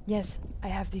 Yes, I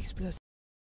have the explosive.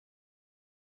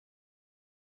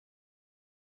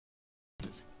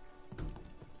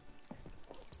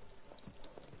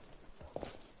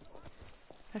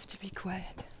 Have to be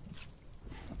quiet.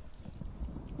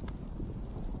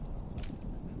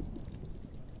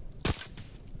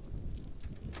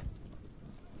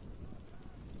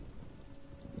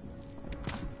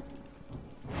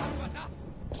 Was war das?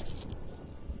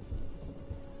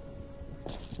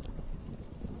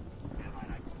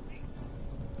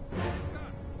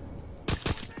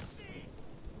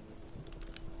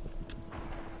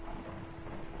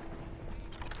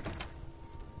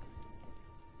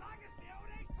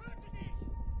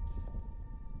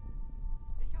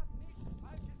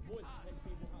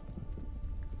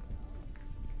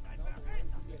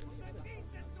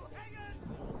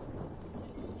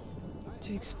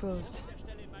 Too exposed.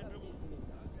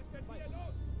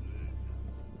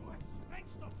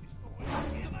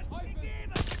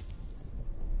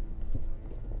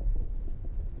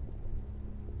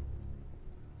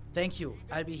 Thank you.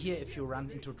 I'll be here if you run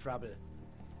into trouble.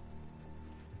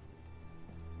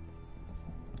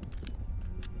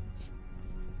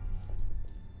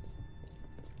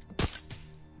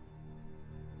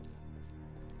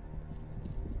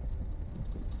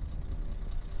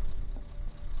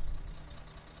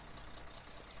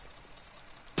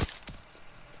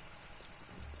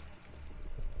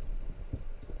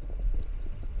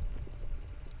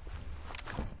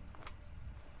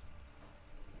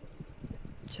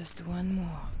 Just one more.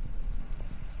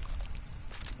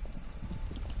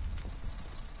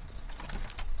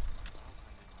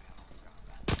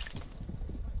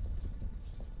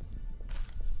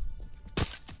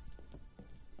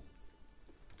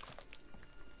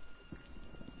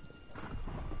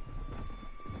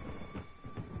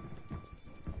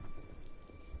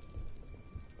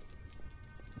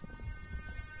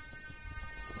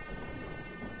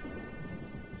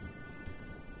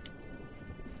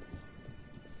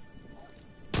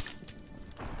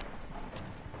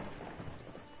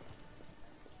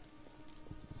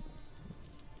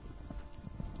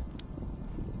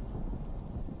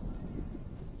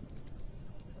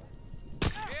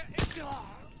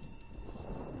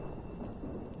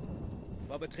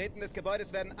 Vor Betreten des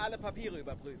Gebäudes werden alle Papiere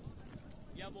überprüft.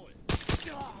 Jawohl.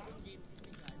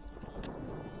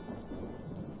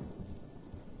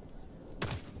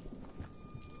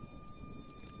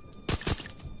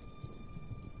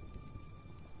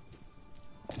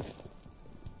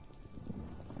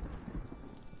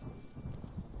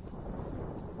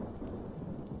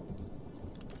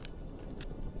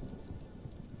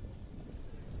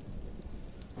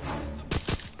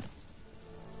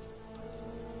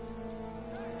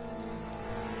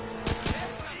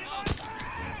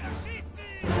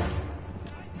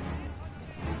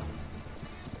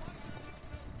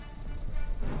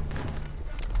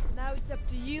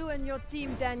 your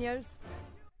team, Daniels.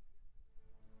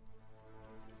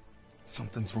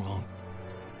 Something's wrong.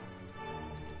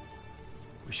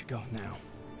 We should go now.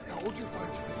 Hey, hold your fire.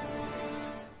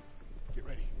 Get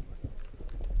ready.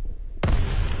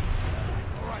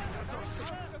 All right, that's our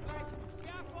signal.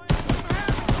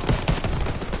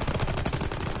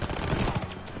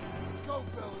 Let's go,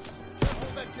 fellas. Can't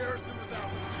hold that garrison without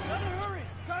us. Better hurry!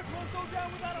 Cars won't go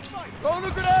down without a fight! Throwing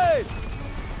a grenade!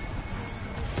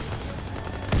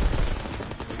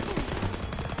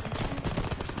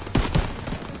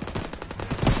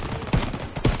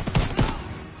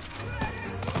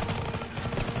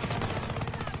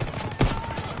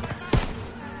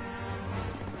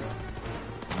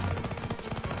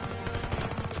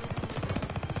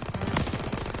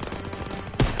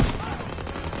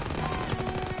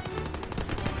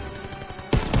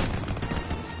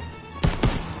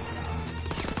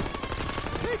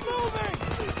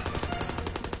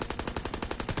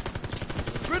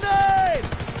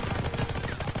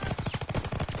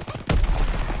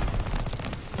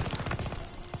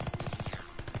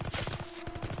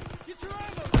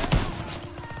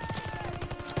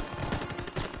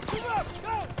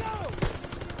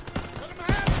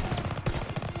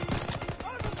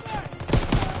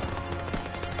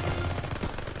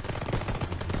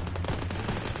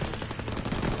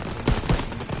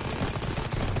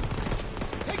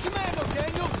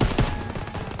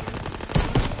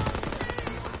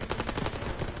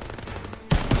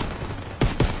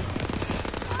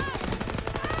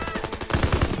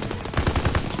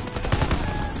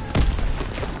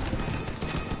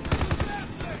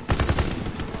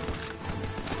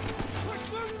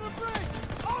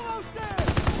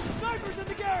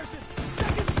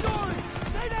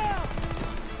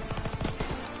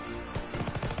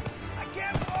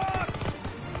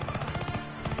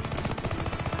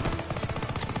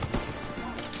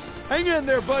 Hang in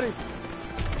there, buddy.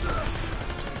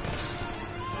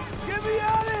 Get me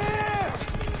out of here!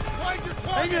 Find your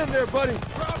target! Hang in there, buddy.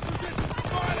 Ground position,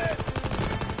 find it!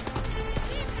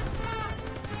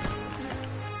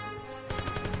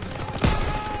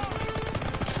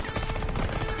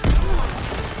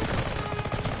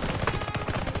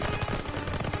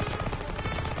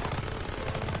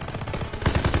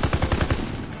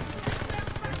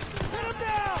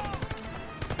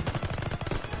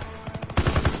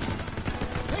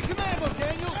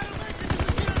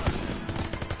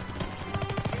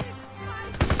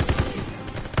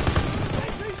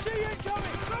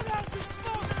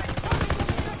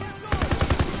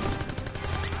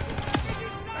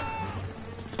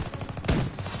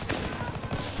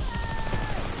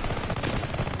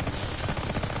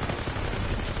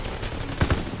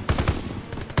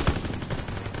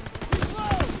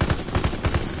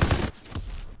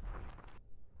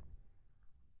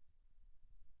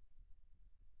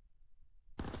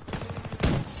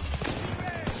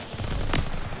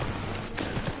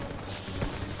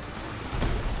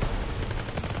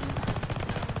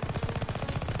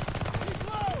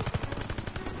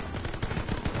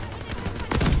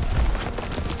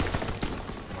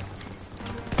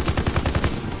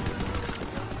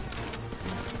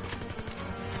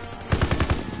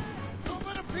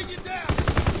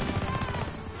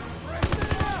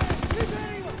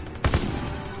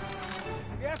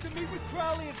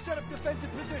 Set up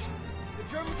defensive positions. The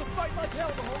Germans will fight like hell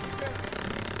to hold this area.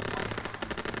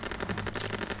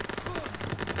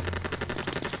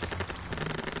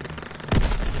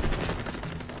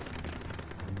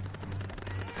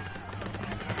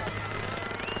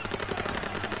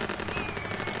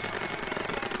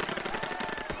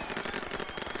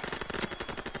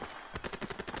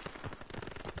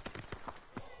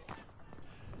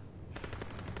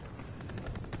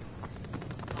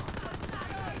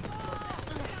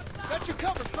 Got you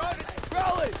covered, Crowley!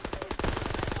 Crowley!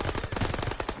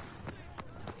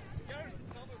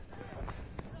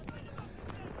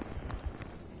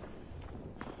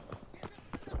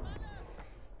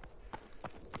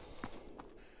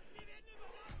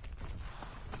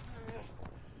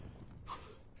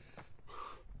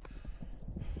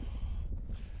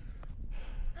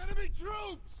 Enemy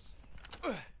troops!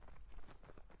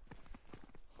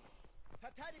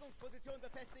 Verteidigungsposition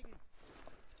befestigen!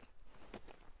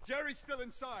 Jerry's still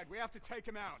inside. We have to take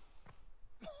him out.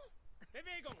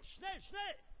 Bewegung! Schnell,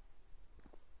 schnell!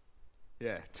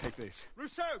 Yeah, take this.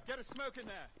 Rousseau, get a smoke in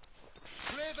there.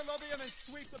 Clear the lobby and then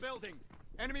sweep the building.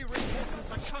 Enemy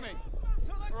reinforcements are coming.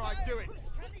 All right, do it.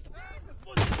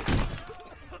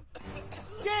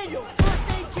 Daniel,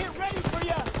 first aid kit ready for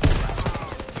you!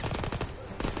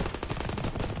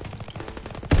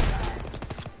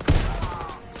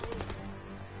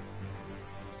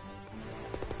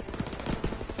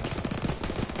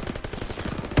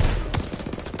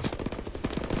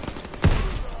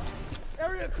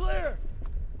 clear!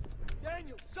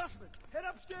 Daniel, Sussman, head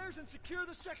upstairs and secure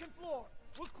the second floor.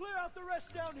 We'll clear out the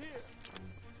rest down here.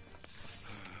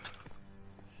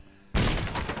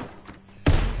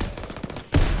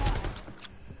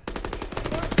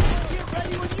 Get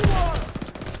ready when you are!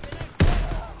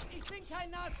 Ich bin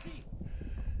kein Nazi!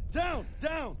 Down!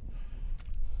 Down!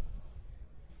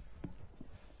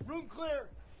 Room clear.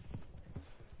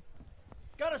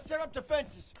 Gotta set up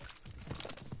defenses.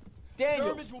 Daniels,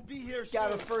 Germans will be here soon.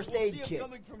 got a first aid we'll see kit. them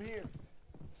coming from here.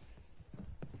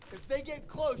 If they get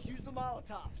close, use the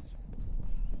Molotovs.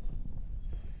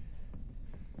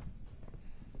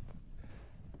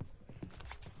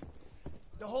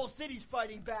 The whole city's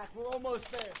fighting back. We're almost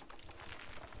there.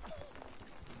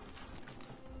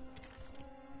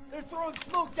 They're throwing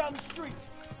smoke down the street.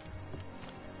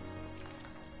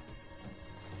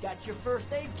 Got your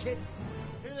first aid kit.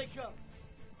 Here they come.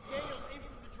 Daniels, aim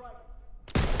for the driver.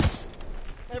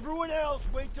 Everyone else,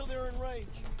 wait till they're in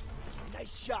range.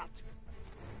 Nice shot.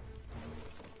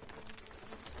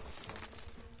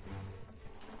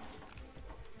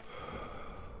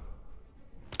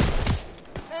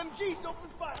 MGs, open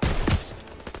fire.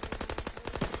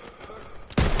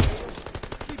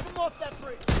 Keep them off that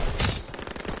bridge.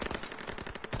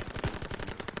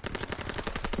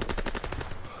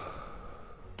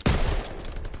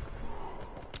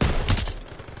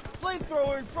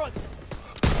 Flamethrower in front.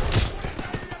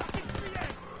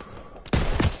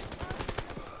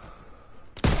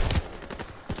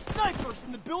 Snipers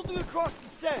in the building across the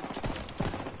center.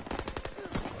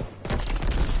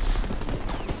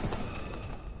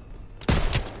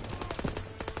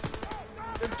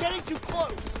 They're getting too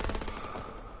close.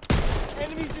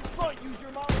 Enemies in front, use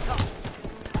your Molotov.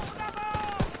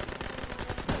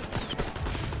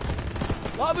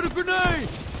 Lob it a grenade!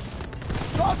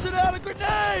 Toss it out a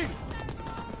grenade!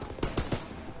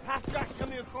 Half-track's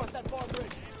coming across that far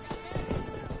bridge.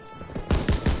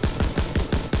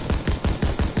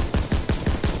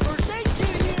 First aid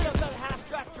kit here! I've got a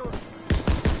half-track turret.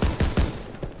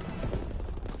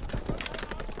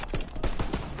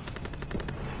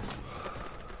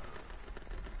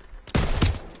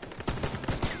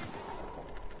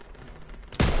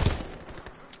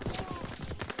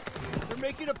 They're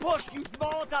making a push. Use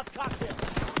Molotov cocktail.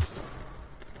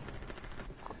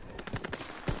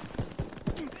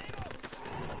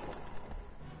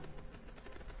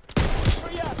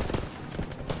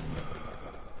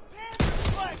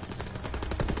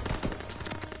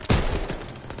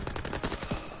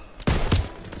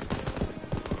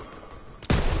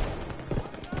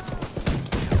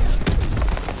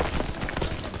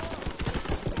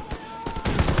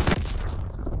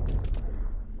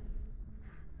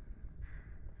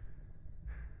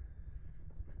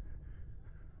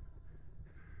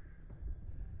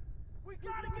 We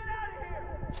gotta get out of here!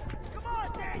 Come on,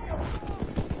 Daniel!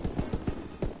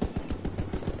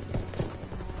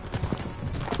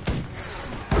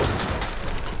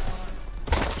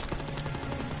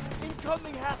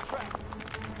 Incoming half-track!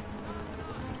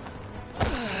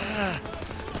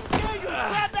 Daniel,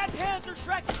 grab that Panzer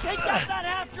track and take out that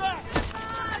half-track!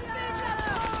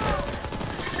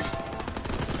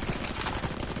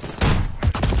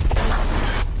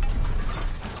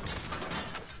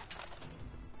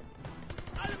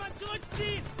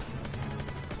 Zurückziehen!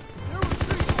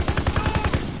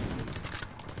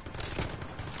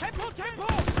 Tempo, Tempo!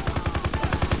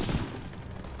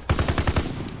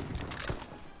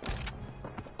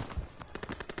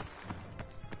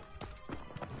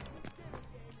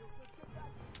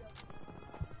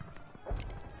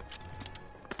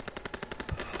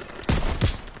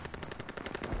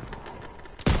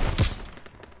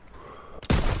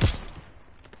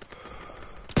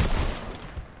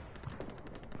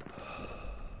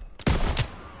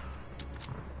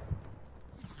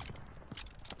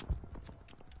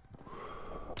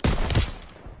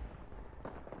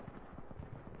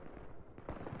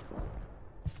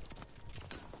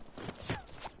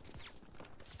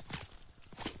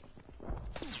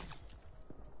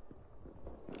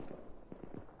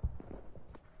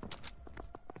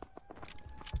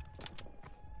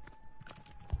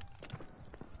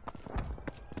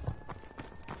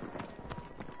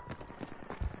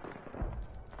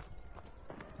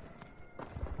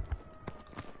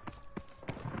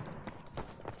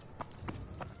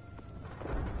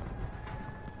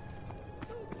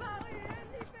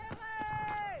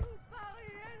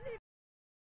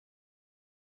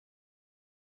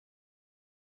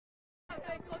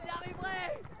 On y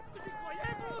arriverait! J'y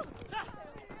croyez-vous? Libre!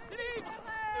 Nous sommes libres!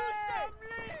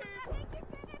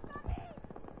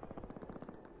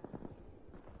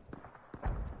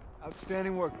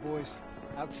 Outstanding work, boys.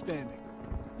 Outstanding.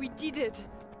 We did it.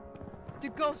 The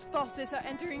ghost forces are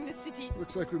entering the city.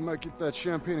 Looks like we might get that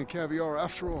champagne and caviar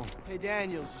after all. Hey,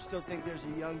 Daniels, you still think there's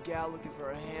a young gal looking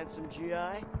for a handsome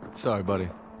GI? Sorry, buddy.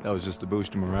 That was just to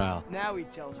boost your morale. Now he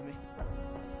tells me.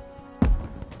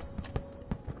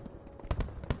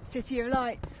 City of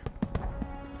Lights.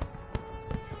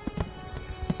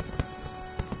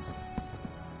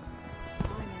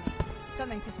 Finally.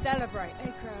 Something to celebrate,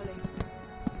 eh, Crowley?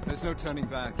 There's no turning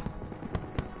back.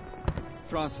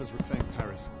 France has reclaimed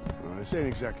Paris. Well, this ain't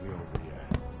exactly over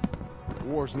yet. The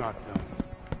war's not done.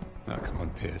 Now come on,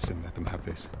 Pearson, let them have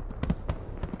this.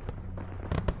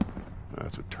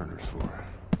 That's what Turner's for.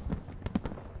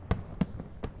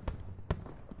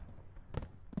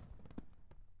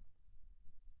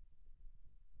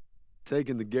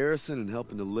 Taking the garrison and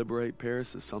helping to liberate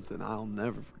Paris is something I'll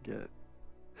never forget.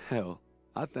 Hell,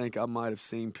 I think I might have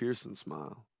seen Pearson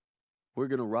smile. We're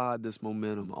gonna ride this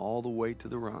momentum all the way to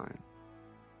the Rhine.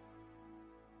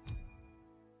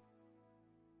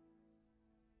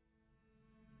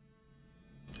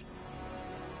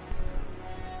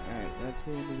 Alright, that's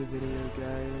the end of the video,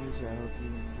 guys. I hope you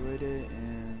enjoyed it,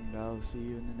 and I'll see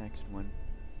you in the next one.